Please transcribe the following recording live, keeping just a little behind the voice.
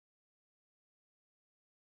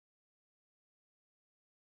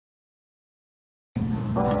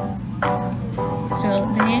All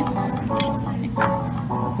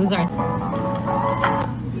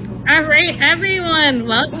right, everyone,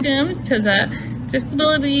 welcome to the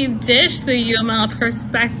Disability Dish, the UML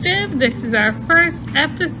Perspective. This is our first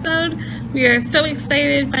episode. We are so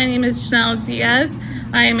excited. My name is Janelle Diaz.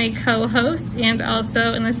 I am a co-host and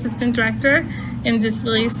also an assistant director in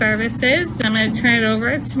Disability Services. I'm going to turn it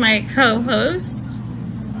over to my co-host.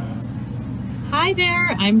 Hi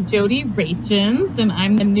there, I'm Jodi Rachins, and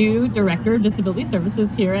I'm the new Director of Disability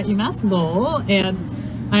Services here at UMass Lowell, and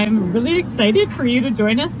I'm really excited for you to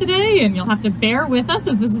join us today, and you'll have to bear with us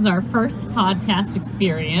as this is our first podcast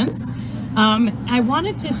experience. I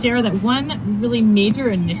wanted to share that one really major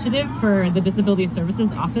initiative for the Disability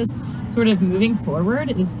Services Office sort of moving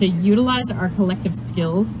forward is to utilize our collective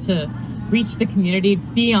skills to reach the community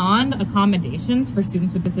beyond accommodations for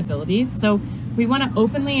students with disabilities. So we want to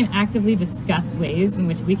openly and actively discuss ways in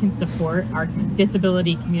which we can support our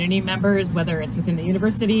disability community members, whether it's within the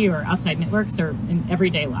university or outside networks or in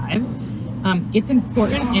everyday lives. It's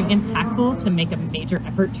important and impactful to make a major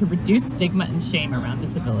effort to reduce stigma and shame around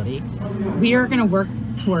disability. We are going to work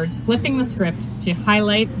towards flipping the script to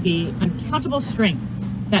highlight the uncountable strengths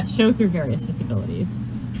that show through various disabilities.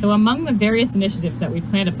 So among the various initiatives that we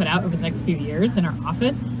plan to put out over the next few years in our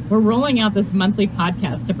office, we're rolling out this monthly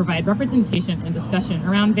podcast to provide representation and discussion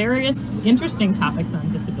around various interesting topics on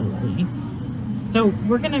disability. So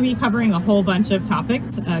we're going to be covering a whole bunch of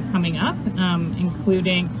topics coming up,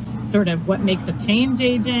 including sort of what makes a change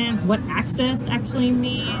agent, what access actually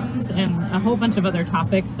means, and a whole bunch of other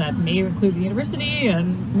topics that may include the university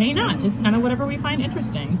and may not, just kind of whatever we find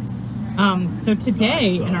interesting. So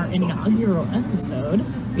today, in our inaugural episode,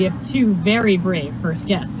 we have two very brave first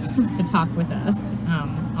guests to talk with us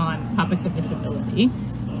on topics of disability.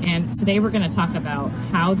 And today we're going to talk about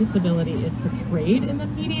how disability is portrayed in the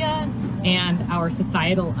media and our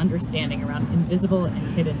societal understanding around invisible and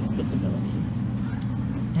hidden disabilities.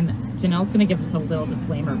 And Janelle's going to give us a little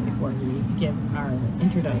disclaimer before we give our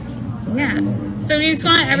introductions. So we just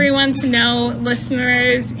want everyone to know,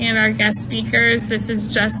 listeners and our guest speakers, this is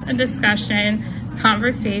just a discussion,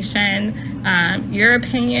 conversation, your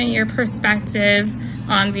opinion, your perspective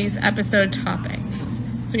on these episode topics.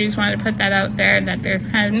 So we just wanted to put that out there, that there's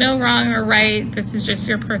kind of no wrong or right. This is just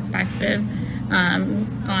your perspective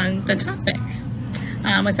on the topic.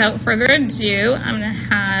 Without further ado, I'm going to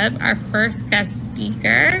have our first guest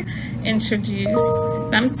speaker introduce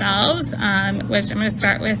themselves, which I'm going to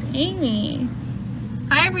start with Amy.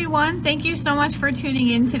 Hi everyone, thank you so much for tuning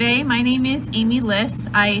in today. My name is Amy Liss.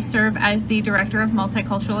 I serve as the Director of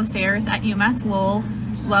Multicultural Affairs at UMass Lowell.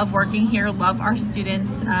 Love working here, love our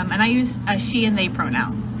students, and I use she and they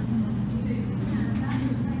pronouns.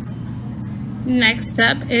 Next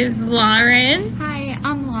up is Lauren. Hi,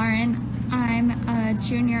 I'm Lauren. I'm a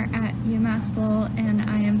junior at UMass Lowell, and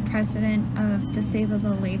I am president of Disable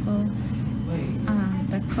the Label,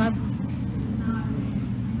 the club.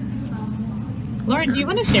 Lauren, do you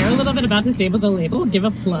want to share a little bit about Disable the Label? Give a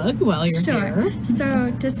plug while you're here. Sure.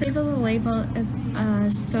 So Disable the Label is a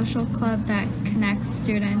social club that connects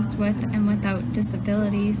students with and without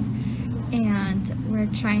disabilities, and we're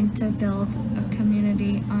trying to build a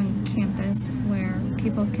community on campus where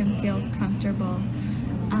people can feel comfortable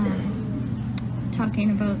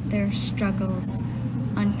talking about their struggles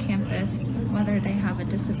on campus, whether they have a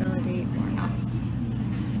disability or not.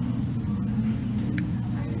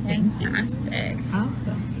 Fantastic.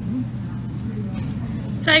 Awesome.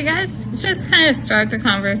 So I guess just kind of start the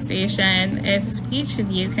conversation, if each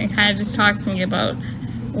of you can kind of just talk to me about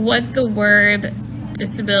what the word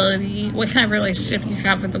disability, what kind of relationship you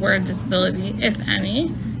have with the word disability, if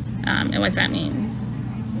any, and what that means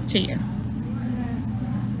to you.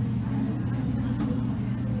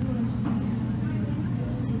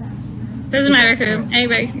 Doesn't matter who,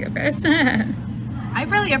 anybody can go first. I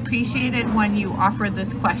really appreciated when you offered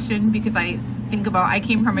this question, because I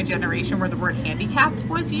came from a generation where the word handicapped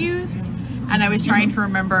was used, and I was trying to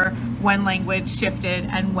remember when language shifted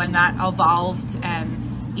and when that evolved, and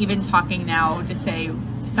even talking now to say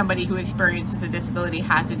somebody who experiences a disability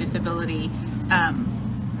has a disability,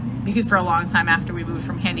 because for a long time after we moved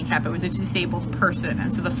from handicap, it was a disabled person,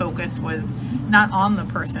 and so the focus was not on the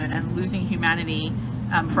person and losing humanity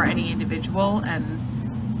for any individual, and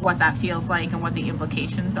what that feels like and what the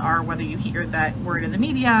implications are, whether you hear that word in the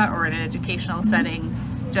media or in an educational setting,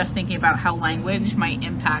 just thinking about how language might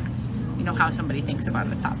impact, you know, how somebody thinks about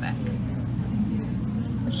a topic.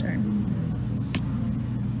 For sure.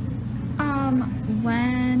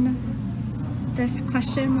 When this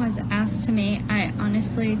question was asked to me, I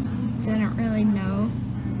honestly didn't really know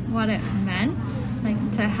what it meant,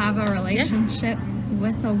 like to have a relationship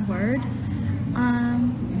with a word.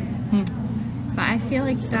 But I feel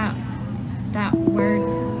like that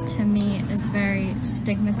word to me is very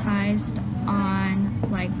stigmatized on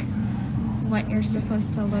like what you're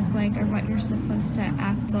supposed to look like or what you're supposed to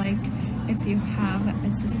act like if you have a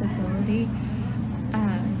disability.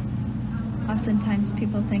 Oftentimes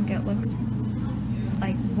people think it looks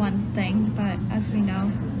like one thing, but as we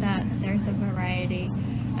know that there's a variety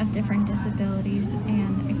of different disabilities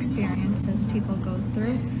and experiences people go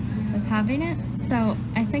through with having it. So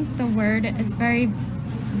I think the word is very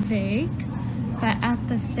vague, but at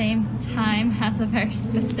the same time has a very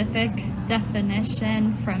specific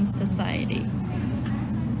definition from society.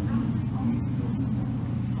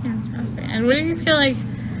 Fantastic. And what do you feel like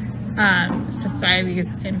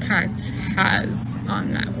society's impact has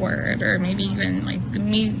on that word, or maybe even like the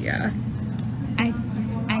media?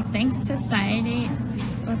 I think society,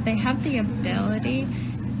 well, they have the ability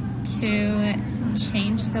to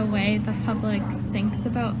change the way the public thinks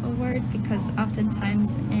about a word, because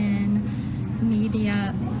oftentimes in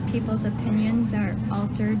media people's opinions are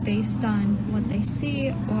altered based on what they see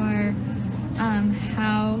or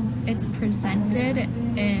how it's presented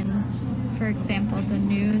in, for example, the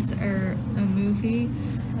news or a movie.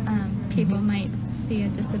 People might see a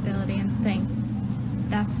disability and think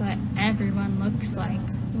that's what everyone looks like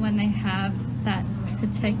when they have that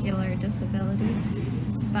particular disability.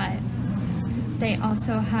 But they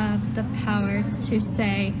also have the power to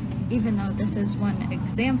say, even though this is one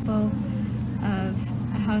example of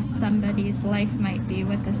how somebody's life might be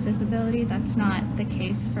with this disability, that's not the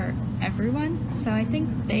case for everyone. So I think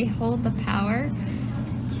they hold the power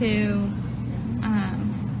to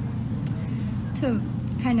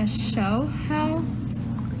kind of show how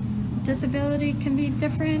disability can be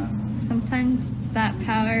different. Sometimes that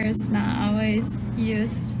power is not always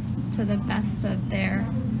used to the best of their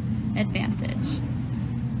advantage.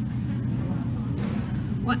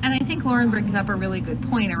 Well, and I think Lauren brings up a really good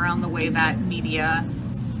point around the way that media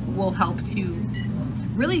will help to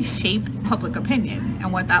really shape public opinion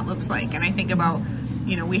and what that looks like. And I think about,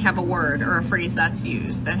 we have a word or a phrase that's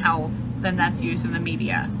used, and how then that's used in the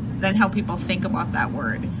media, then how people think about that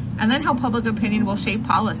word, and then how public opinion will shape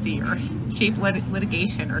policy or shape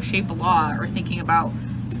litigation or shape law, or thinking about,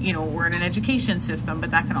 we're in an education system,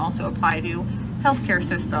 but that can also apply to healthcare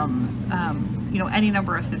systems, any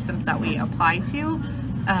number of systems that we apply to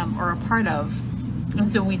or a part of.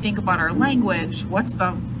 And so when we think about our language, what's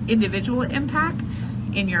the individual impact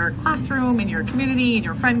in your classroom, in your community, in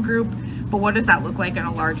your friend group, but what does that look like on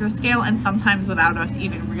a larger scale, and sometimes without us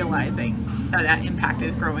even realizing that impact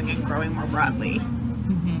is growing and growing more broadly.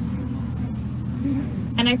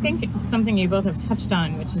 And I think something you both have touched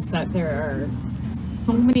on, which is that there are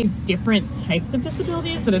so many different types of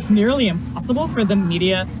disabilities that it's nearly impossible for the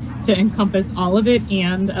media to encompass all of it.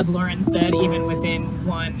 And as Lauren said, even within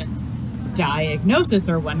one diagnosis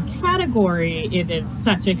or one category, it is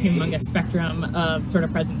such a humongous spectrum of sort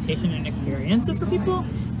of presentation and experiences for people.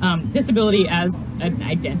 Disability as an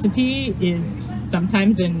identity is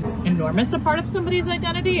sometimes an enormous a part of somebody's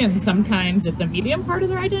identity, and sometimes it's a medium part of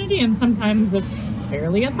their identity, and sometimes it's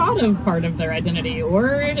barely a thought of part of their identity,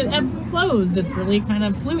 or it ebbs and flows. It's really kind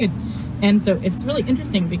of fluid. And so it's really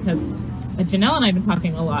interesting because Janelle and I have been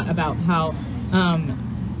talking a lot about how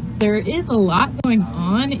there is a lot going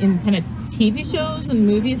on in kind of TV shows and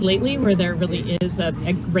movies lately where there really is a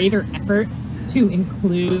greater effort to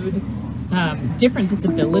include different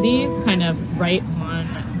disabilities kind of right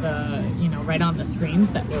on the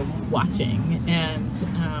screens that we're watching. And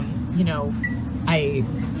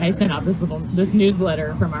I sent out this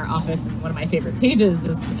newsletter from our office, and one of my favorite pages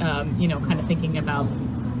is kind of thinking about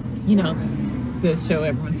the show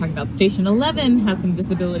everyone's talking about, Station 11, has some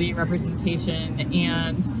disability representation,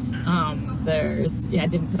 and I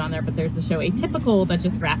didn't put on there, but there's the show Atypical that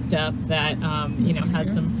just wrapped up that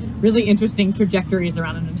has some really interesting trajectories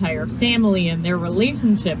around an entire family and their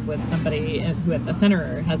relationship with somebody who at the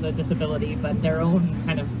center has a disability, but their own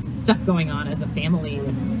kind of stuff going on as a family.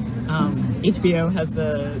 HBO has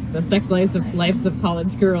the Sex Lives of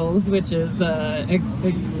College Girls, which is a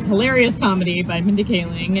hilarious comedy by Mindy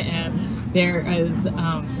Kaling, and there is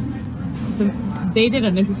they did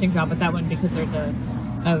an interesting job with that one because there's a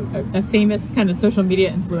famous kind of social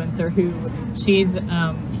media influencer who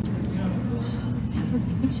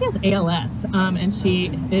I think she has ALS, and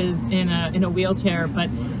she is in a wheelchair, but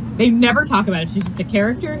they never talk about it. She's just a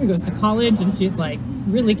character who goes to college, and she's like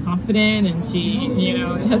really confident, and she,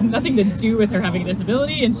 it has nothing to do with her having a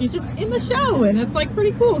disability, and she's just in the show, and it's like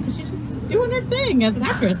pretty cool because she's just doing her thing as an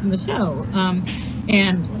actress in the show.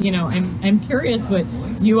 And I'm curious what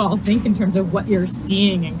you all think in terms of what you're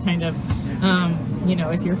seeing and kind of you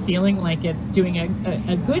know, if you're feeling like it's doing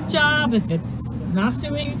a good job, if it's not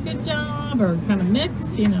doing a good job, or kind of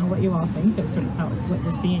mixed, you know, what you all think of sort of how, what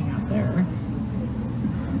you're seeing out there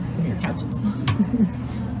from your couches.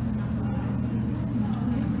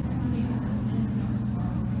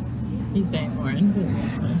 You saying, Lauren? Do you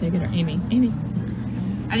want to take it, or Amy? Amy.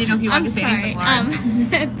 I didn't know if you wanted to say anything,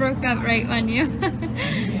 Lauren. It broke up right when you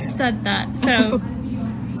said that. So,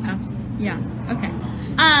 yeah, okay.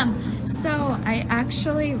 So I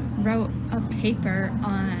actually wrote a paper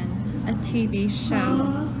on a TV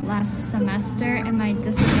show last semester in my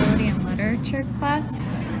disability and literature class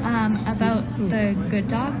about The Good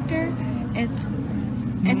Doctor. It's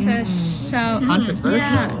a show. Controversial.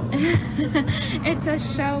 Yeah. It's a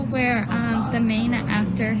show where the main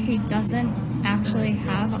actor, he doesn't actually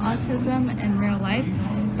have autism in real life,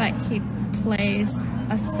 but he plays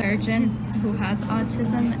a surgeon who has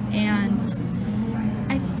autism, and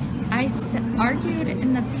I argued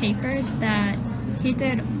in the paper that he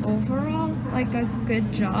did overall like a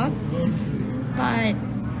good job, but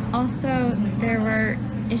also there were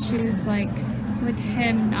issues like with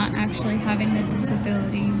him not actually having the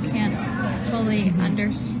disability. You can't fully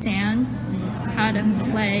understand how to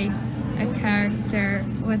play a character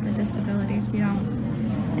with a disability if you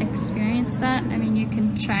don't experience that. I mean, you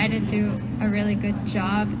can try to do a really good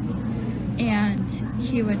job, and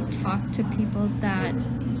he would talk to people that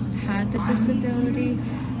had the disability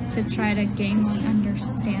to try to gain more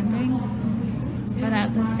understanding, but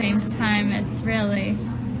at the same time it's really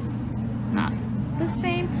not the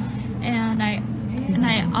same. And I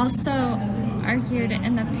also argued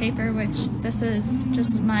in the paper, which this is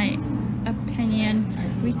just my opinion,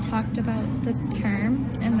 we talked about the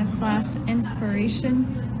term in the class, inspiration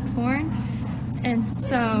porn. And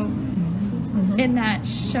so in that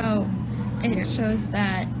show, it shows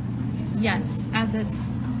that yes, as a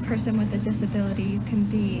person with a disability, you can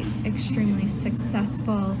be extremely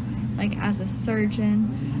successful, like as a surgeon.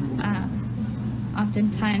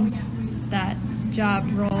 Oftentimes that job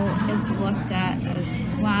role is looked at as,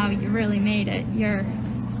 wow, you really made it, you're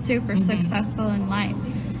super successful in life.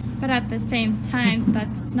 But at the same time,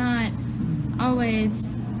 that's not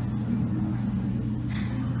always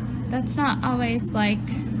like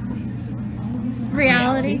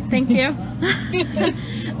reality. Thank you.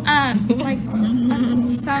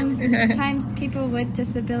 Sometimes people with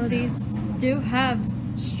disabilities do have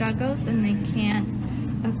struggles and they can't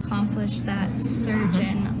accomplish that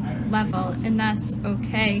surgeon level, and that's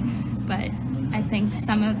okay. But I think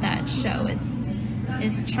some of that show is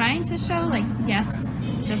trying to show, like, yes,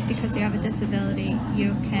 just because you have a disability,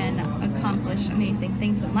 you can accomplish amazing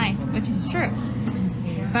things in life, which is true.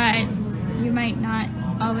 But you might not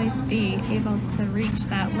always be able to reach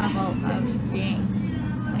that level of being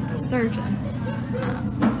like a surgeon.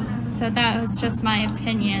 So that was just my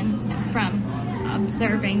opinion from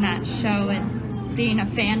observing that show and being a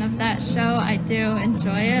fan of that show. I do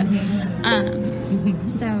enjoy it.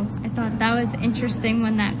 So I thought that was interesting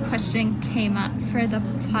when that question came up for the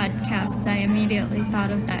podcast. I immediately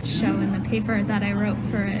thought of that show in the paper that I wrote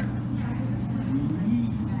for it.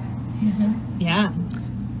 Yeah.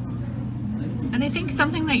 And I think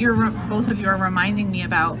something that both of you are reminding me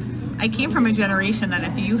about, I came from a generation that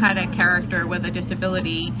if you had a character with a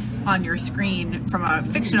disability on your screen from a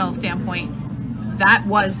fictional standpoint, that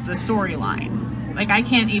was the storyline. Like, I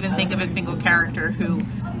can't even think of a single character who,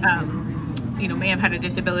 may have had a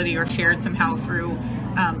disability or shared somehow through,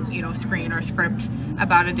 screen or script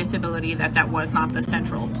about a disability that was not the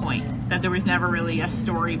central point. That there was never really a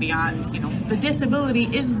story beyond, the disability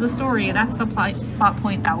is the story. That's the plot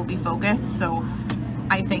point that will be focused. So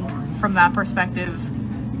I think from that perspective,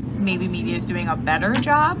 maybe media is doing a better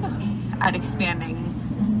job at expanding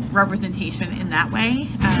representation in that way.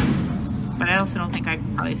 But I also don't think I'd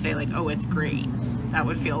probably say like, oh, it's great. That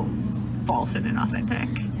would feel false and inauthentic.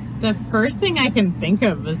 The first thing I can think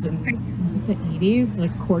of was it the 80s,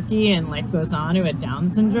 like Corky and Life Goes On, who had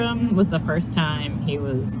Down syndrome, was the first time he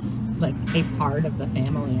was like a part of the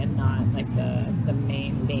family and not like the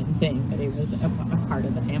main thing, but he was a part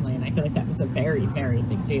of the family. And I feel like that was a very, very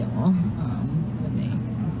big deal when they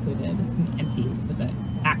included, and he was an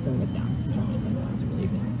actor with Down syndrome. I think that was a really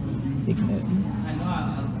big move.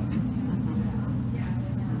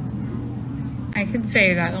 I could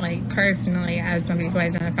say that, like, personally, as somebody who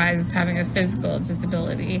identifies as having a physical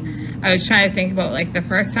disability, I was trying to think about, like, the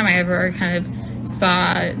first time I ever kind of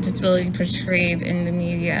saw disability portrayed in the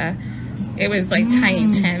media. It was, like, Tiny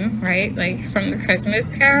Tim, right? Like, from the Christmas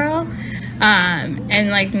Carol. And,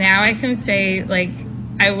 like, now I can say, like,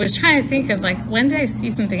 I was trying to think of, like, when did I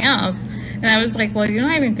see something else? And I was like, well, I'm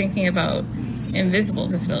even thinking about invisible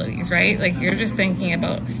disabilities, right? Like you're just thinking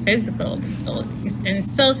about physical disabilities. And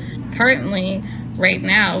still currently right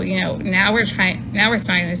now, now we're starting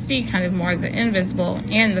to see kind of more of the invisible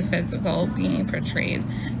and the physical being portrayed,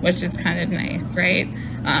 which is kind of nice, right?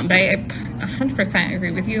 But I 100%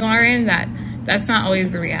 agree with you, Lauren, that that's not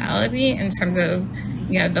always the reality in terms of,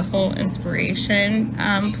 the whole inspiration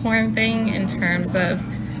porn thing, in terms of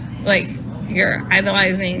like you're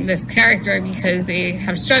idolizing this character because they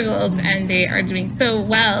have struggled and they are doing so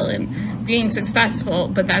well and being successful,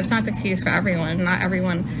 but that's not the case for everyone. Not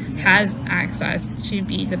everyone has access to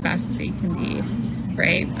be the best they can be,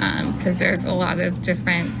 right? Because there's a lot of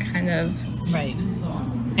different kind of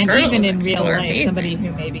and even in real life, somebody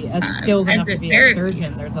who may be as skilled enough to be a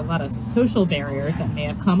surgeon, there's a lot of social barriers that may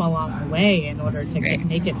have come along the way in order to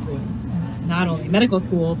make it through not only medical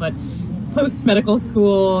school, but post-medical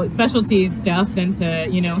school specialty stuff, and to,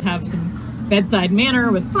 have some bedside manner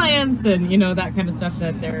with clients and, that kind of stuff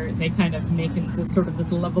that they kind of make into sort of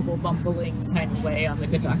this lovable, bumbling kind of way on the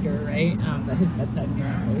Good Doctor, right? That his bedside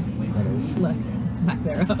manner is less lack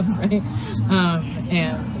thereof, right?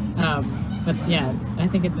 But yeah, I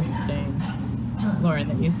think it's interesting, Lauren,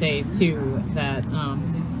 that you say too that,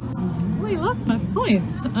 I lost my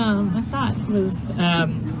point. I thought was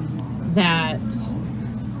that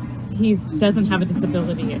he doesn't have a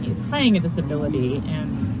disability and he's playing a disability,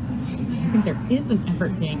 and I think there is an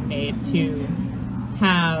effort being made to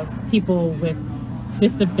have people with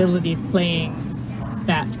disabilities playing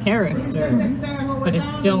that character, but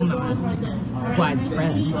it's still not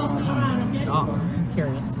widespread at all. I'm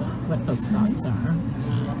curious what folks' thoughts are.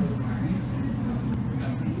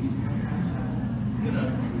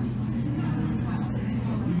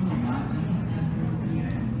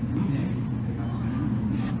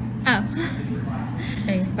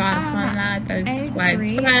 Any thoughts on that? That it's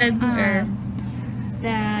widespread, or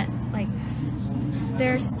that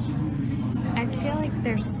I feel like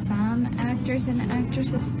there's some actors and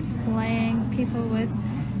actresses playing people with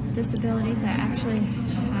disabilities that actually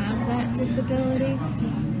have that disability.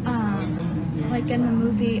 Like in the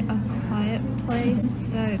movie A Quiet Place,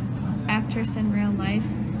 the actress in real life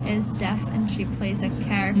is deaf and she plays a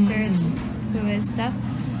character who is deaf.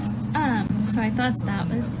 So I thought that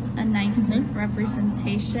was a nice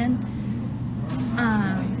representation,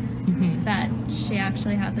 that she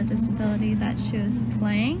actually had the disability that she was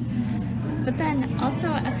playing. But then also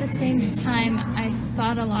at the same time, I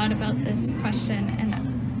thought a lot about this question, and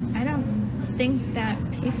I don't think that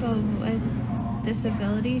people with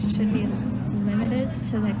disabilities should be limited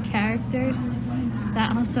to the characters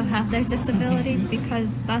that also have their disability,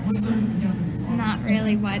 because that's not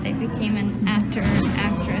really why they became an actor or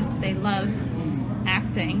actress. They love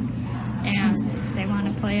acting and they want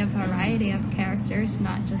to play a variety of characters,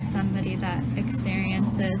 not just somebody that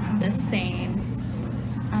experiences the same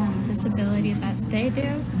disability that they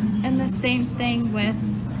do. And the same thing with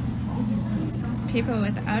people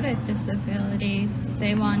without a disability.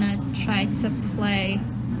 They want to try to play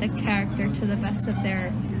the character to the best of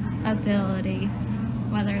their ability,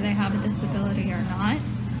 whether they have a disability or not.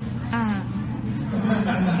 So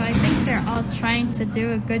I think they're all trying to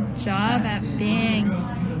do a good job at being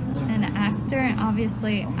an actor, and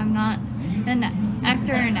obviously I'm not an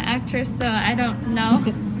actor or an actress, so I don't know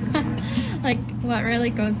like what really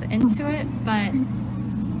goes into it, but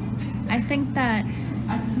I think that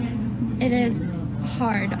it is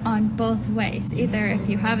hard on both ways. Either if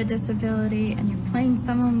you have a disability and you're playing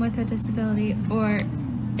someone with a disability, or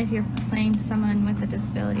if you're playing someone with a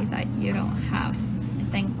disability that you don't have. I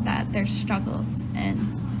think that there's struggles in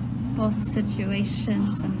both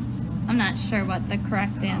situations, and I'm not sure what the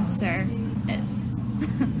correct answer is.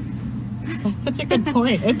 That's such a good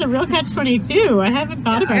point. It's a real catch-22. I haven't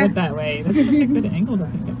thought about it that way. That's such a good angle to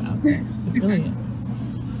think about. It really is.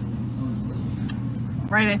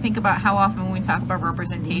 Right, I think about how often when we talk about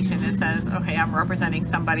representation, it says, okay, I'm representing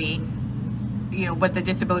somebody, but the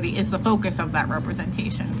disability is the focus of that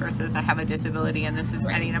representation, versus I have a disability and this is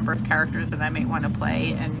any number of characters that I may want to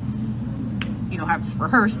play and, have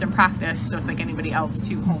rehearsed and practiced just like anybody else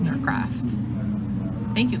to hone their craft.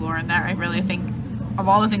 Thank you, Lauren. That I really think of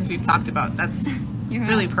all the things we've talked about, that's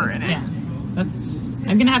really pertinent. Yeah,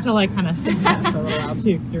 I'm gonna have to kind of sit with that for a little while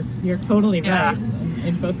too, because you're totally right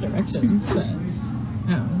in both directions.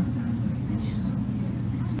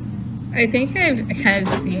 I think I've kind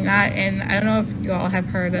of seen that, and I don't know if you all have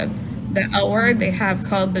heard of the L Word, they have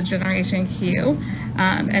called the Generation Q.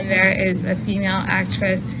 And there is a female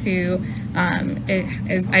actress who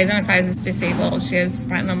identifies as disabled. She has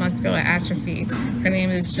spinal muscular atrophy. Her name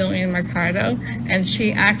is Jillian Mercado, and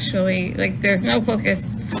she actually, like, there's no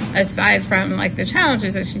focus aside from like the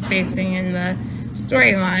challenges that she's facing in the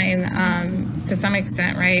storyline to some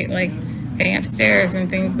extent, right? Like getting upstairs and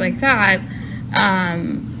things like that.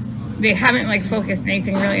 They haven't like focused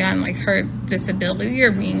anything really on like her disability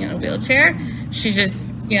or being in a wheelchair. She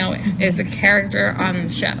just, you know, is a character on the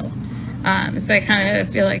show. So I kind of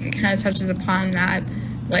feel like it kind of touches upon that,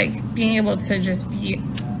 like being able to just be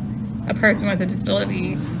a person with a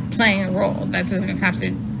disability playing a role that doesn't have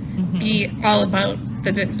to be all about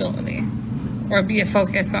the disability or be a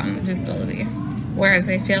focus on the disability. Whereas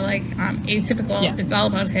I feel like Atypical, it's all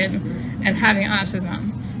about him and having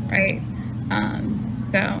autism, right?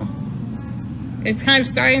 So it's kind of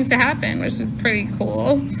starting to happen, which is pretty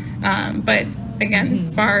cool. But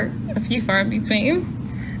again, a few far in between,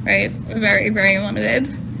 right? Very, very limited.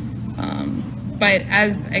 But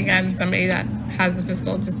as, again, somebody that has a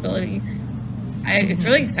physical disability, it's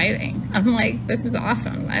really exciting. I'm like, this is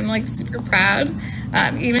awesome. I'm like super proud.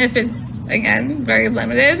 Even if it's, again, very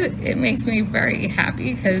limited, it makes me very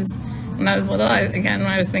happy because when I was little, when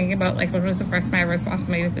I was thinking about like when was the first time I ever saw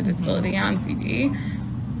somebody with a disability on TV,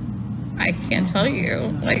 I can't tell you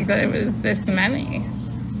like that it was this many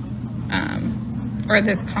or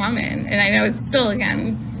this common. And I know it's still,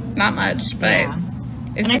 again, not much, but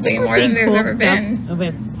it's way more than there's ever been.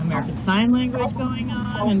 With American Sign Language going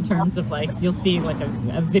on in terms of like, you'll see like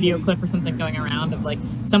a video clip or something going around of like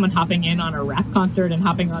someone hopping in on a rap concert and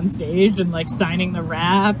hopping on stage and like signing the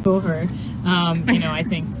rap over, you know, I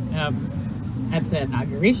think at the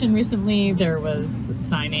inauguration recently, there was the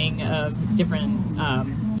signing of different,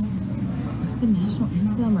 was it the national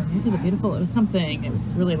anthem or maybe the beautiful? It was something. It was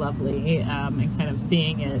really lovely, and kind of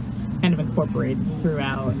seeing it kind of incorporated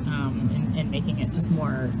throughout, and making it just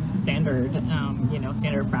more standard, you know,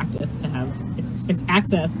 standard practice to have its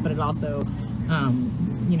access, but it also,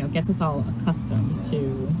 you know, gets us all accustomed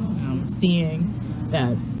to seeing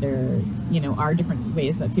that there, you know, are different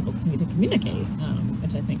ways that people need to communicate,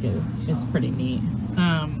 which I think is pretty neat.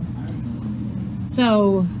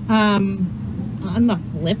 So on the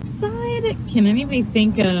flip side, can anybody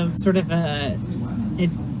think of sort of a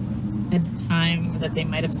time that they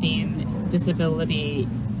might have seen disability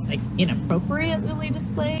like inappropriately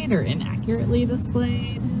displayed or inaccurately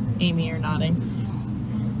displayed? Amy, you're nodding.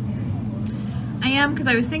 I am, because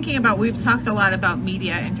I was thinking about, we've talked a lot about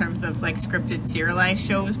media in terms of like scripted serialized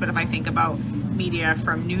shows, but if I think about media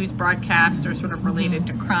from news broadcasts or sort of related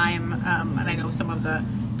to crime, and I know some of the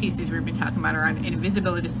pieces we've been talking about are on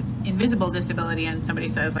invisible disability, and somebody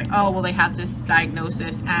says like, oh, well, they have this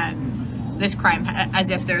diagnosis and this crime, as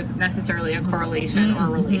if there's necessarily a correlation or a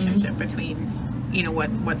relationship between, you know,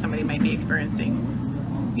 what somebody might be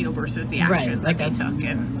experiencing, you know, versus the action that they took.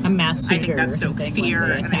 And a mass shooter, I think that stokes fear,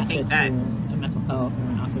 and I think that mental health or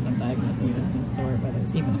an autism diagnosis of some sort, whether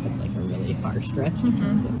even if it's like a really far stretch in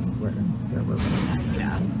terms of where we're really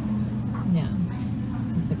at. Yeah,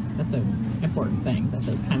 that's an important thing that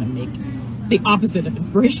does kind of make, it's the opposite of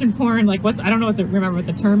inspiration porn. Like I don't know remember what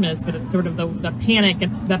the term is, but it's sort of the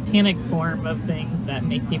panic form of things that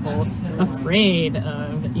make people afraid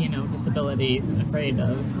of, you know, disabilities and afraid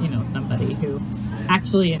of, you know, somebody who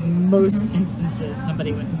actually in most instances,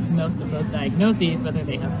 somebody with most of those diagnoses, whether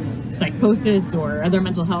they have psychosis or other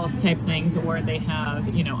mental health type things, or they have,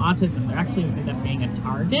 you know, autism, they're actually end up being a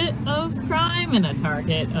target of crime and a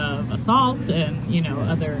target of assault and, you know,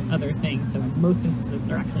 other things. So in most instances,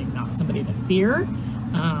 they're actually not somebody to fear.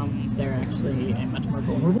 They're actually a much more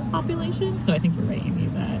vulnerable population. So I think you're right, Amy,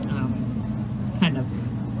 that kind of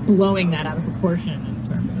blowing that out of proportion in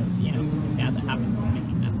terms of, you know, something bad that happens and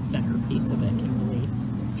making that the centerpiece of it can really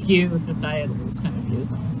skew societal's kind of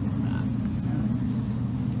views on something like that.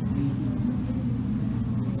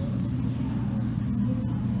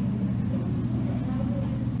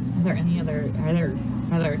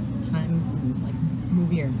 Are there times in like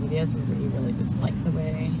movie or media where you really didn't like the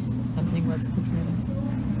way something was portrayed?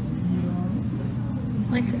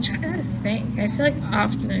 Like, I'm trying to think. I feel like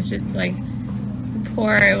often it's just like the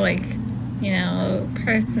poor, like, you know,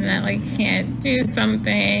 person that like can't do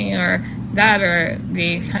something or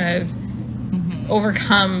they kind of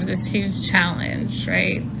overcome this huge challenge,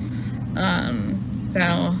 right?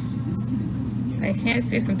 So I can't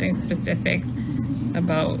say something specific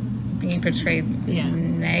about being portrayed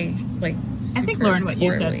like I think, Lauren, what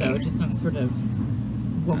you said though just sounds sort of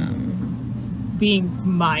being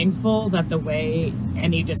mindful that the way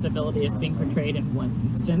any disability is being portrayed in one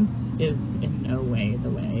instance is in no way the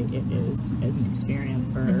way it is as an experience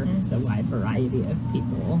for the wide variety of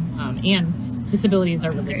people. And disabilities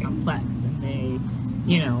are really complex, and they,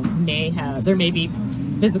 there may be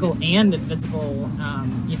physical and invisible,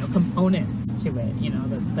 components to it,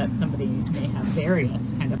 that somebody may have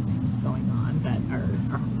various kind of things going on that are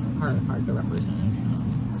hard to represent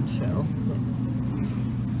and show.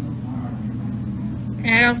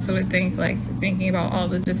 And I also would think, thinking about all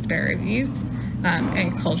the disparities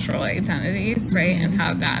and cultural identities, right, and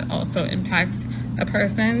how that also impacts a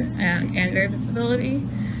person and their disability.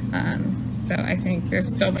 So I think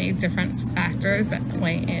there's so many different factors that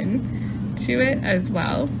play in to it as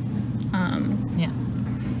well.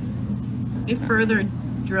 It further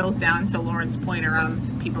drills down to Lauren's point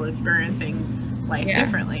around people experiencing life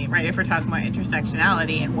differently, right? If we're talking about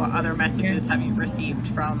intersectionality and what other messages have you received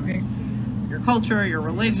from your culture, your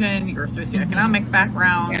religion, your socioeconomic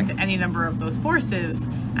background, any number of those forces,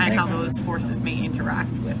 and how those forces may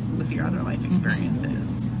interact with your other life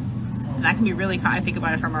experiences. And that can be really, I think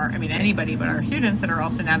about it from anybody but our students that are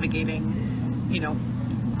also navigating,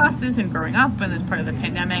 classes and growing up and as part of the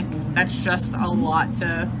pandemic. That's just a lot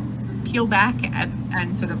to peel back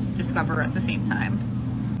and sort of discover at the same time.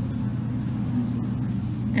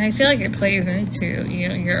 And I feel like it plays into,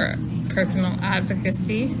 your personal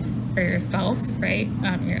advocacy for yourself, right?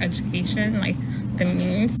 Your education, the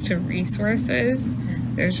means to resources.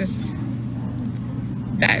 There's just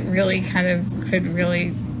that really could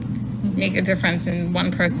really make a difference in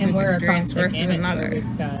one person's experience versus another.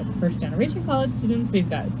 We've got first-generation college students. We've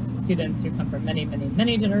got students who come from many, many,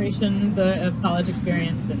 many generations of college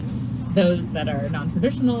experience, and those that are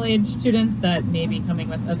non-traditional age students that may be coming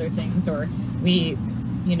with other things, or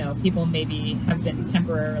people maybe have been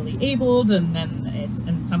temporarily abled and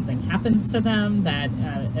something happens to them that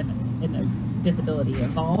and a disability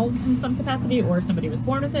evolves in some capacity, or somebody was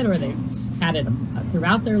born with it, or they've had it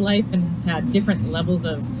throughout their life and had different levels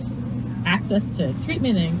of access to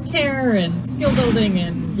treatment and care and skill building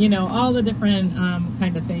and all the different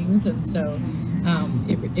kind of things. And so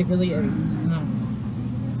it really is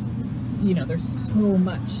there's so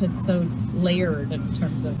much, it's so layered in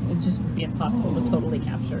terms of it just would be impossible to totally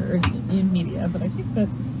capture in media. But I think that,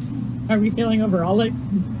 are we feeling overall like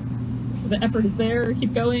the effort is there,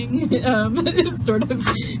 keep going, is sort of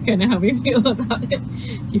kind of how we feel about it.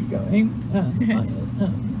 Keep going,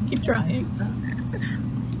 keep trying.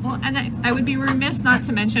 Well, and I would be remiss not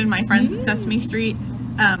to mention my friends at Sesame Street,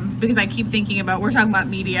 because I keep thinking about, we're talking about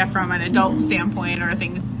media from an adult standpoint, or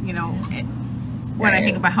things, when I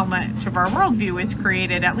think about how much of our worldview is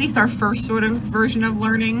created, at least our first sort of version of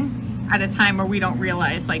learning, at a time where we don't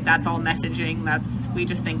realize that's all messaging, we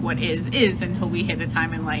just think what is until we hit a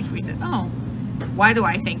time in life we said, oh, why do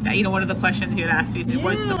I think that? One of the questions you had asked me is,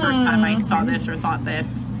 what's the first time I saw this or thought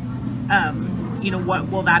this? What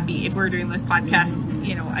will that be if we're doing this podcast,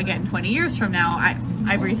 again, 20 years from now?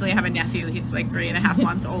 I recently have a nephew, he's 3.5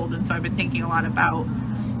 months old, and so I've been thinking a lot about,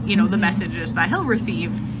 the messages that he'll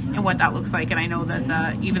receive and what that looks like. And I know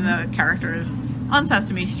that even the characters on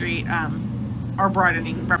Sesame Street are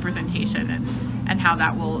broadening representation and how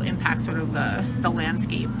that will impact sort of the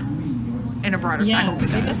landscape in a broader sense. Yeah,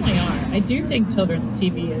 they definitely are. I do think children's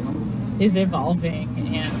TV is evolving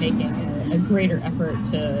and making a greater effort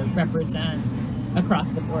to represent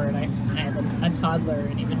across the board. I have a toddler,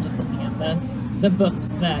 and even just looking at the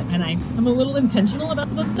books and I'm a little intentional about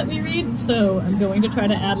the books that we read, so I'm going to try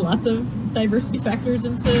to add lots of diversity factors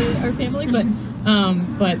into our family, but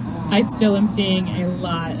I still am seeing a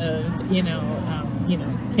lot of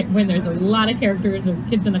when there's a lot of characters or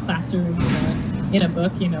kids in a classroom in a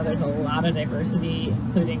book, there's a lot of diversity,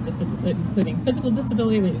 including physical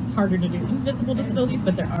disability. It's harder to do invisible disabilities,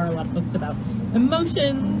 but there are a lot of books about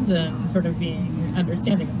emotions and sort of being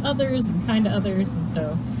understanding of others and kind to others. And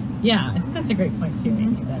so, yeah, I think that's a great point too,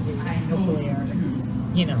 Amy, that we hopefully are,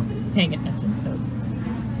 paying attention to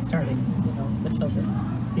starting, the children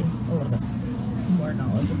being a little bit more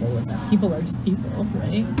knowledgeable with that. People are just people,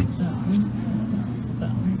 right?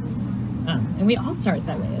 And we all start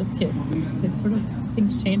that way as kids. It's sort of,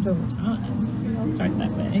 things change over time. We all start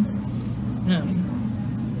that way.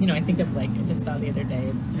 I think of I just saw the other day,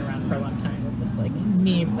 it's been around for a long time, with this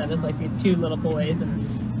meme that is these two little boys, and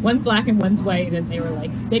one's black and one's white, and they were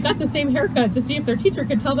they got the same haircut to see if their teacher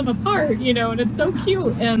could tell them apart, and it's so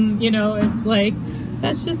cute, and it's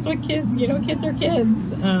that's just what kids are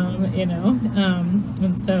kids,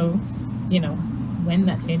 and so when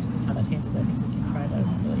that changes and how that changes, I think we can try to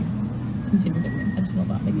really continue to be intentional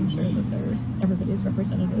about making sure that everybody's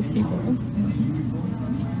represented as people.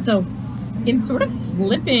 So in sort of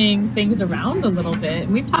flipping things around a little bit,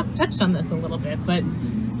 and we've touched on this a little bit, but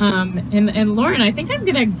and Lauren, I think I'm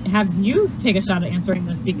gonna have you take a shot at answering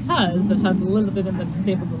this because it has a little bit in the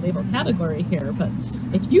disabled to label category here. But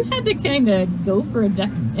if you had to kind of go for a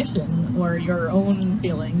definition or your own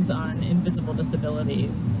feelings on invisible disability,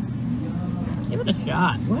 give it a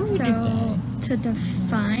shot. What would you say? To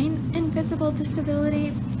define invisible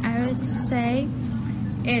disability, I would say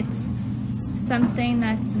it's something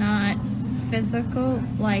that's not physical.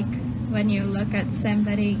 Like when you look at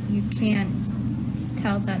somebody, you can't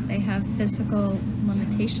tell that they have physical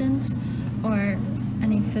limitations or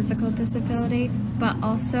any physical disability, but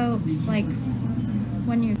also like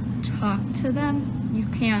when you talk to them, you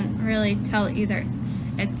can't really tell either.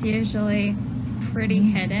 It's usually pretty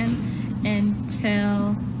hidden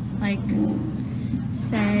until like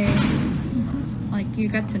say like you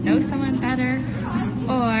get to know someone better,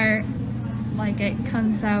 or like it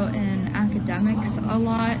comes out in academics a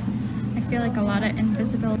lot. I feel like a lot of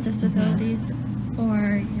invisible disabilities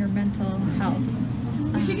or your mental health.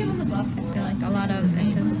 I feel like a lot of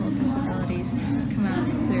invisible disabilities come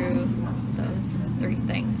out through those three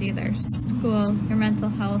things, either school, your mental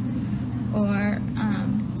health, or I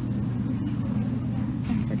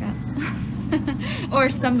forgot, or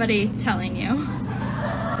somebody telling you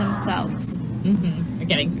themselves. Or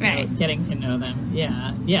getting to know them.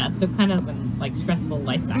 Yeah. So kind of when like stressful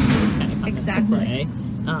life factors kind of come into play.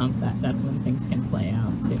 That's when things can play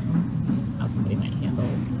out too. How somebody might handle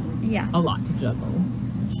a lot to juggle,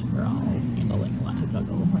 which we're all handling a lot to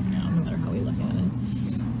juggle right now, no matter how we look at it.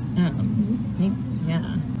 Thanks.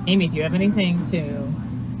 Yeah. Amy, do you have anything to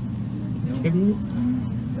contribute?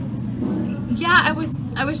 Yeah,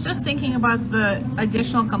 I was just thinking about the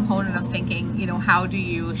additional component of thinking, you know, how do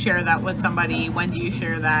you share that with somebody? When do you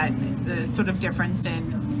share that? The sort of difference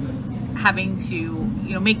in having to,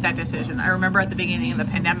 you know, make that decision. I remember at the beginning of the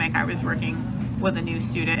pandemic, I was working with a new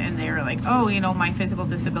student and they were like, oh, you know, my physical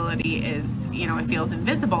disability is, you know, it feels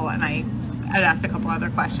invisible. And I had asked a couple other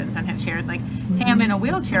questions and had shared like, hey, I'm in a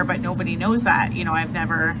wheelchair, but nobody knows that. You know, I've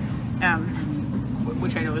never,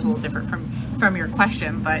 which I know is a little different from your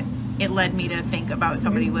question, but it led me to think about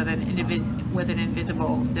somebody with an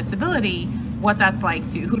invisible disability, what that's like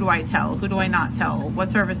to, who do I tell? Who do I not tell? What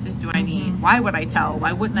services do I need? Why would I tell?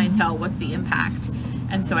 Why wouldn't I tell? What's the impact?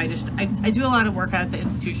 And so I do a lot of work at the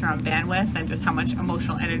institution around bandwidth and just how much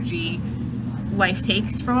emotional energy life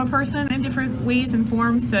takes from a person in different ways and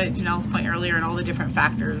forms, to Janelle's point earlier, and all the different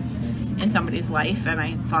factors in somebody's life. And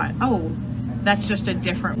I thought, oh, that's just a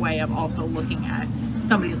different way of also looking at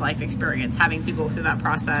somebody's life experience, having to go through that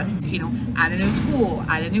process, you know, at a new school,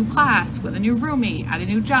 at a new class, with a new roommate, at a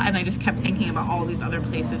new job. And I just kept thinking about all these other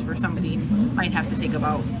places where somebody might have to think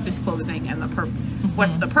about disclosing and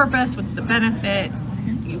what's the purpose, what's the benefit,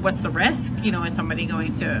 what's the risk, you know, is somebody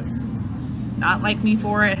going to not like me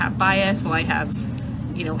for it, have bias, will I have,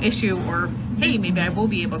 you know, issue, or hey, maybe I will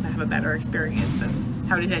be able to have a better experience. And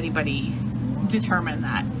how does anybody determine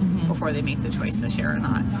that before they make the choice to share or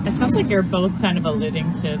not? It sounds like you're both kind of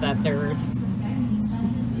alluding to that there's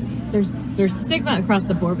stigma across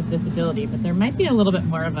the board with disability, but there might be a little bit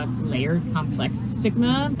more of a layered, complex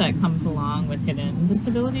stigma that comes along with hidden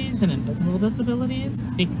disabilities and invisible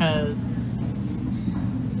disabilities, because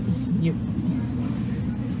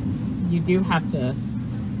you do have to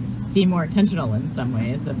be more intentional in some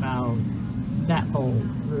ways about that whole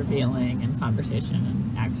revealing and conversation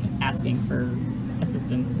and asking for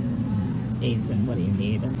assistance and aids and what do you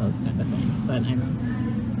need and those kind of things. But I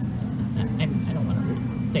don't want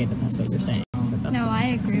to say that that's what you're saying. But that's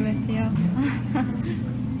I agree with you.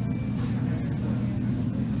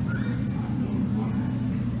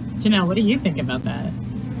 Janelle, what do you think about that?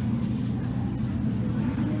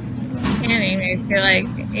 And Amy, I feel like,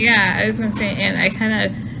 I was gonna say, and I kind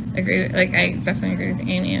of agree. Like, I definitely agree with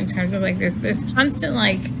Amy in terms of like this constant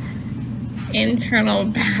like internal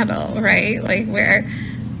battle, right? Like, where,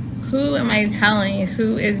 who am I telling?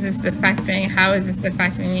 Who is this affecting? How is this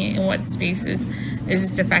affecting me? In what spaces is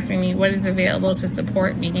this affecting me? What is available to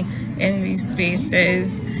support me in these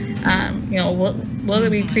spaces? You know, will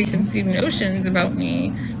there be preconceived notions about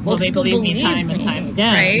me? Will they believe me time and time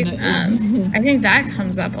again? Right? I think that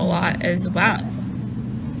comes up a lot as well.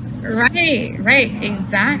 Right,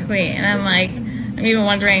 exactly. And I'm even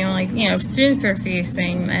wondering, like, you know, if students are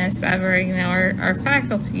facing this ever, you know, our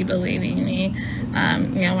faculty believing me,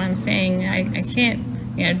 you know, when I'm saying I can't,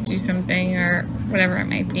 you know, do something or whatever it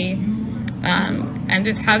might be, and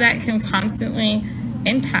just how that can constantly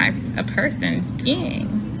impact a person's being,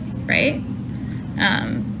 right?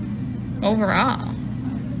 Overall,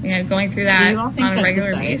 you know, going through that on a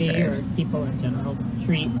regular basis. Or people in general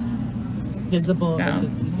treat visible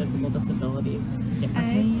versus invisible disabilities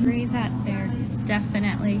differently? I agree that they're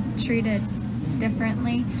definitely treated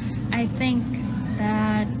differently. I think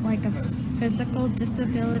that like a physical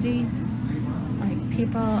disability, like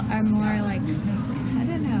people are more like, I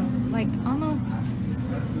don't know, like almost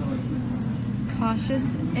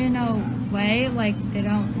cautious in a way, like they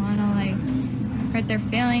don't want to like hurt their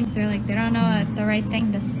feelings, or like they don't know the right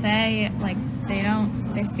thing to say, like they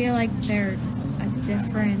feel like they're a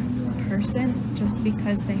different person just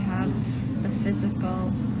because they have the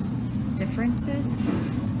physical differences.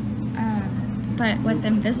 But with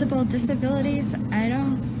invisible disabilities,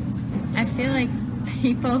 I feel like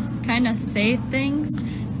people kind of say things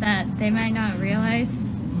that they might not realize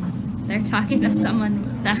they're talking to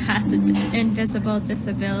someone that has an invisible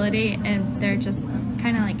disability, and they're just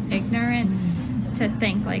kind of like ignorant to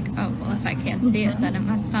think like, oh, well, if I can't see it, then it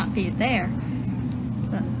must not be there.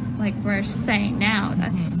 But like we're saying now,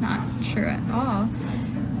 that's not true at all.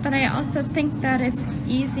 But I also think that it's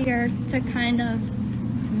easier to kind of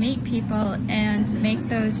meet people and make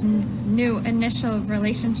those new initial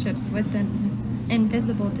relationships with an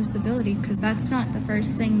invisible disability, because that's not the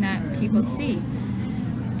first thing that people see.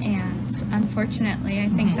 And unfortunately, I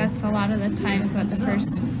think that's a lot of the times what the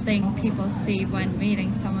first thing people see when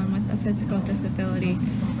meeting someone with a physical disability,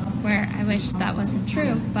 where I wish that wasn't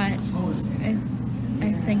true, but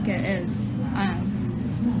I think it is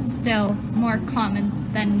still more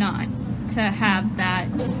common than not to have that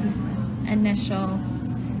initial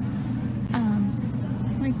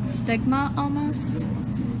like stigma almost,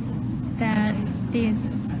 that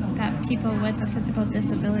people with a physical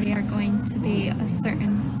disability are going to be a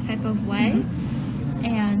certain type of way.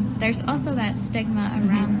 And there's also that stigma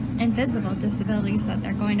around invisible disabilities, that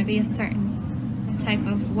they're going to be a certain type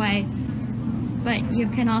of way. But you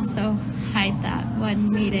can also hide that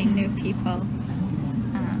when meeting new people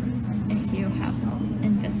if you have an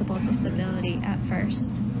invisible disability at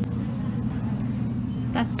first.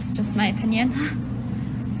 That's just my opinion.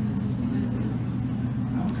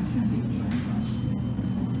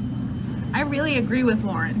 I really agree with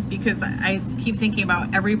Lauren, because I keep thinking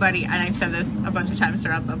about everybody, and I've said this a bunch of times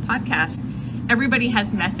throughout the podcast, everybody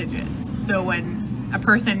has messages. So when a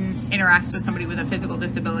person interacts with somebody with a physical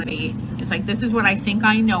disability, it's like, this is what I think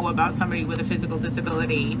I know about somebody with a physical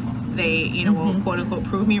disability. They, will quote unquote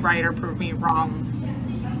prove me right or prove me wrong,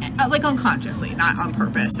 like unconsciously, not on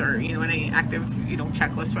purpose or, in an active,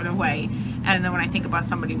 checklist sort of way. And then when I think about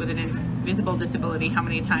somebody with an invisible disability, how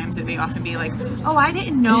many times it may often be like, oh, I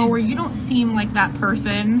didn't know, or you don't seem like that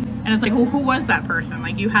person. And it's like, well, who was that person?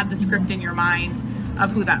 Like, you had the script in your mind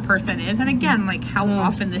of who that person is. And again, like how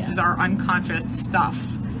often this is our unconscious stuff,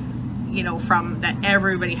 from that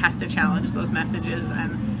everybody has to challenge those messages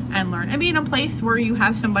and learn. And be in a place where you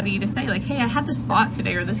have somebody to say like, hey, I had this thought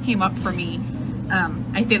today, or this came up for me.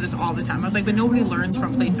 I say this all the time. I was like, but nobody learns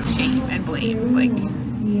from a place of shame and blame. Like,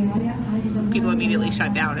 people immediately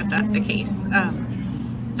shut down if that's the case.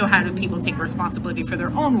 So how do people take responsibility for their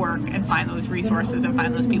own work and find those resources and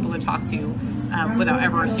find those people to talk to without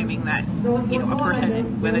ever assuming that, a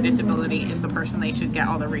person with a disability is the person they should get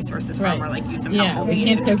all the resources from, or like use some help. We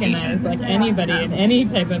can't tokenize like anybody in any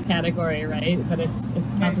type of category, right? But it's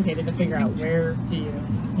complicated to figure out where do you,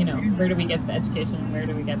 where do we get the education, where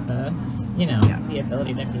do we get the, the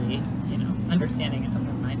ability to be, understanding and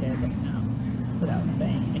open-minded, without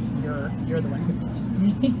saying, you're the one who teaches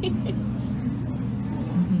me.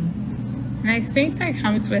 And I think that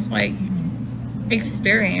comes with like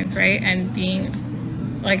experience, right? And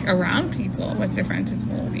being like around people with different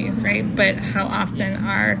disabilities, right? But how often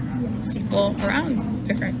are people around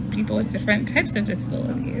different people with different types of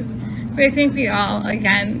disabilities? So I think we all,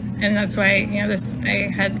 again, and that's why,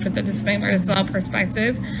 I had put the disclaimer, this is all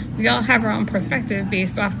perspective. We all have our own perspective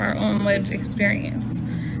based off our own lived experience,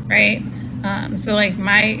 right? So like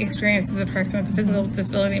my experience as a person with a physical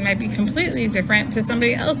disability might be completely different to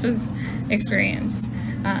somebody else's experience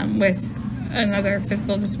with another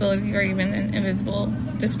physical disability or even an invisible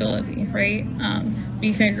disability, right?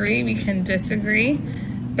 We can agree, we can disagree,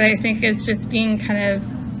 but I think it's just being kind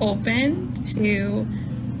of open to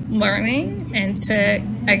learning and to,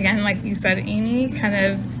 again, like you said, Amy, kind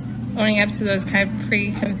of owning up to those kind of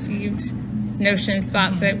preconceived notions,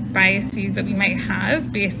 thoughts, and biases that we might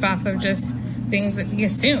have based off of just things that we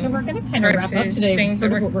assume. So we're going to kind of wrap up today things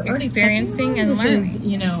that we're experiencing and which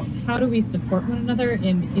learning. Is, how do we support one another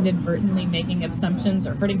in inadvertently making assumptions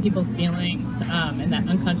or hurting people's feelings, and that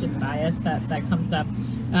unconscious bias that comes up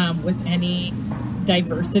with any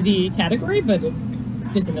diversity category, but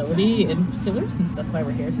disability in particular, since that's why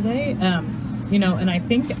we're here today. And I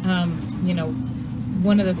think,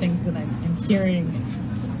 one of the things that I'm hearing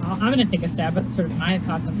I'm going to take a stab at sort of my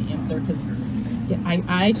thoughts on the answer, because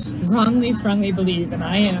I strongly believe, and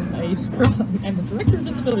I'm the director of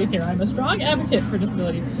disabilities here, I'm a strong advocate for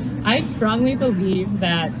disabilities. I strongly believe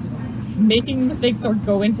that making mistakes are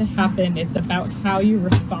going to happen. It's about how you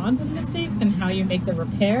respond to the mistakes and how you make the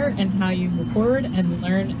repair and how you move forward and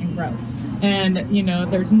learn and grow. And, you know,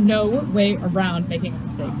 there's no way around making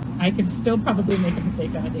mistakes. I can still probably make a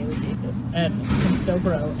mistake on a daily basis and can still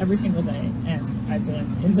grow every single day. And I've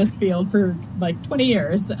been in this field for like 20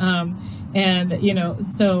 years. And, you know,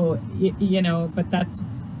 so, you know, but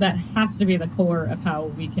that has to be the core of how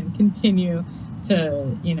we can continue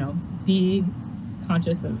to, you know, be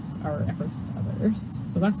conscious of our efforts with others.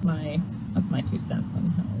 So that's my 2 cents on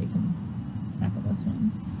how we can tackle this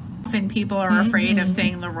one. Often people are afraid of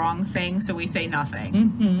saying the wrong thing, so we say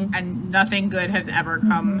nothing. And nothing good has ever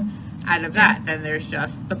come out of that. Then there's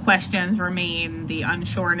just the questions remain, the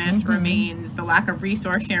unsureness remains, the lack of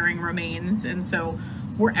resource sharing remains. And so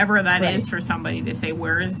wherever that is for somebody to say,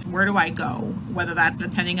 where do I go? Whether that's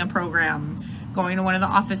attending a program, going to one of the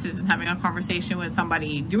offices and having a conversation with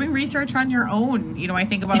somebody, doing research on your own. You know, I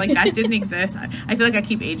think about like that didn't exist. I feel like I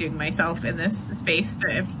keep aging myself in this space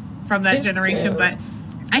from that generation, but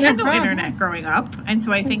I had no internet growing up. And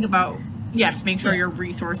so I think about, yes, make sure your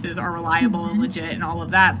resources are reliable and legit and all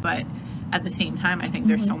of that. But at the same time, I think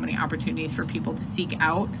there's so many opportunities for people to seek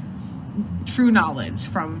out true knowledge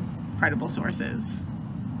from credible sources.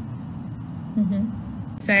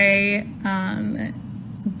 Say,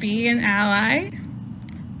 be an ally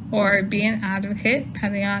or be an advocate,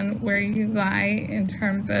 depending on where you lie in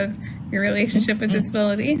terms of your relationship with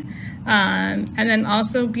disability. And then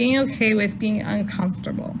also being okay with being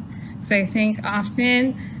uncomfortable. So I think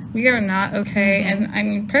often we are not okay. And I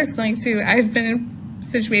mean, personally too, I've been in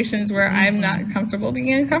situations where I'm not comfortable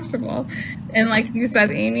being uncomfortable. And like you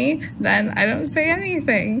said, Amy, then I don't say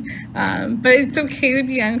anything. But it's okay to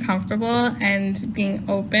be uncomfortable and being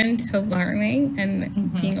open to learning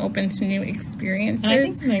and being open to new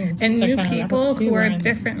experiences and new people who are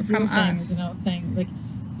different from us. Saying, like,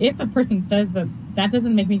 if a person says that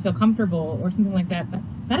doesn't make me feel comfortable or something like that,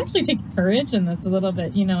 that actually takes courage, and that's a little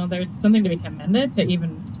bit, you know, there's something to be commended to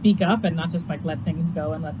even speak up and not just like let things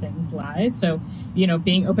go and let things lie. So, you know,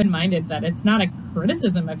 being open-minded that it's not a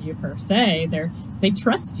criticism of you per se, they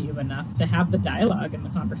trust you enough to have the dialogue and the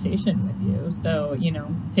conversation with you. So, you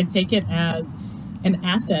know, to take it as an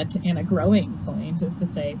asset and a growing point is to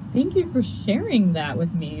say, thank you for sharing that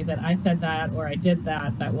with me, that I said that or I did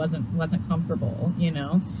that wasn't comfortable, you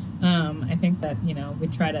know. I think that, you know, we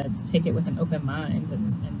try to take it with an open mind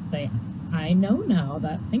and say, I know now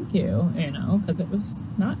that, thank you, you know, because it was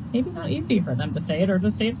maybe not easy for them to say it, or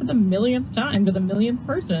to say it for the millionth time to the millionth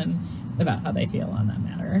person about how they feel on that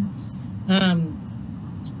matter.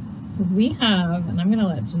 So we have, and I'm going to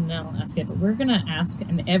let Janelle ask it, but we're going to ask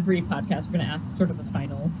in every podcast, we're going to ask sort of a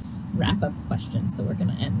final wrap-up question. So we're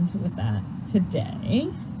going to end with that today.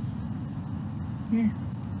 Yeah.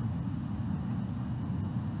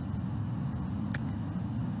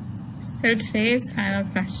 So today's final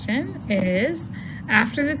question is,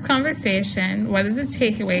 after this conversation, what is a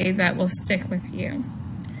takeaway that will stick with you?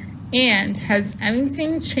 And has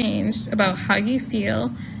anything changed about how you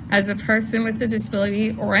feel as a person with a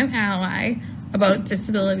disability or an ally about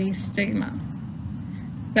disability stigma?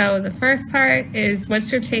 So the first part is,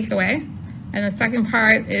 what's your takeaway? And the second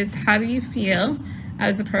part is, how do you feel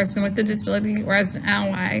as a person with a disability or as an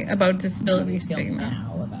ally about disability stigma?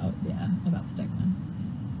 Now about stigma.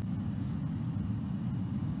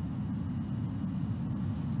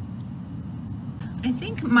 I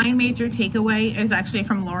think my major takeaway is actually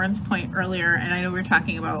from Lauren's point earlier, and I know we were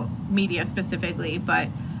talking about media specifically, but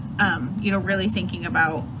you know, really thinking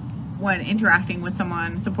about when interacting with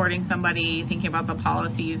someone, supporting somebody, thinking about the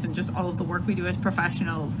policies and just all of the work we do as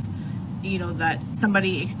professionals, you know, that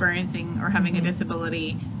somebody experiencing or having a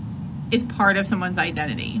disability is part of someone's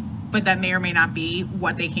identity, but that may or may not be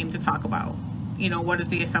what they came to talk about. You know, what are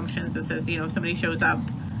the assumptions that says, you know, if somebody shows up,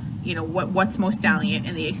 you know, what's most salient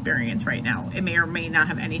in the experience right now? It may or may not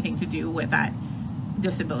have anything to do with that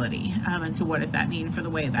disability. And so what does that mean for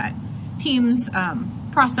the way that teams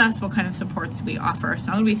process, what kind of supports we offer?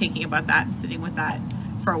 So I'm going to be thinking about that and sitting with that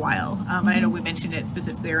for a while. And I know we mentioned it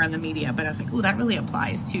specifically around the media, but I was like, oh, that really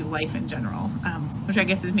applies to life in general, which I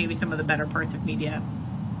guess is maybe some of the better parts of media.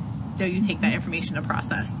 So you take that information to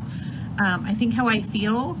process. I think how I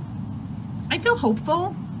feel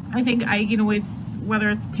hopeful. I think you know, it's whether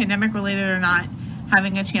it's pandemic related or not,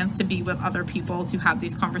 having a chance to be with other people to have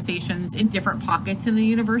these conversations in different pockets in the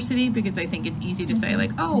university, because I think it's easy to say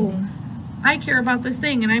like, oh, I care about this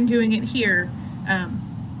thing and I'm doing it here.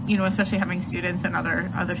 you know, especially having students and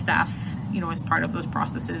other staff, you know, as part of those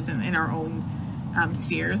processes and in our own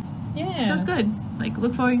spheres. Yeah. So it's good. Like,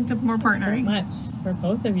 look forward to more partnering. Thank you so much for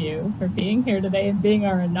both of you for being here today and being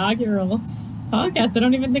our inaugural podcast. I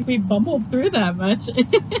don't even think we bumbled through that much.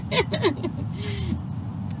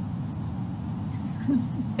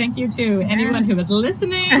 Thank you to anyone who was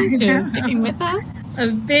listening, to sticking with us. A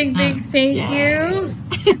big thank you.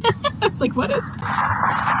 I was like, what is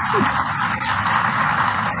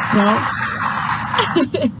well,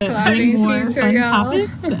 bring more fun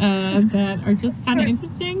topics that are just kind of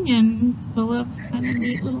interesting and full of kind of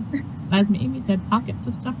neat little, as Amy said, pockets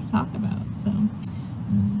of stuff to talk about. So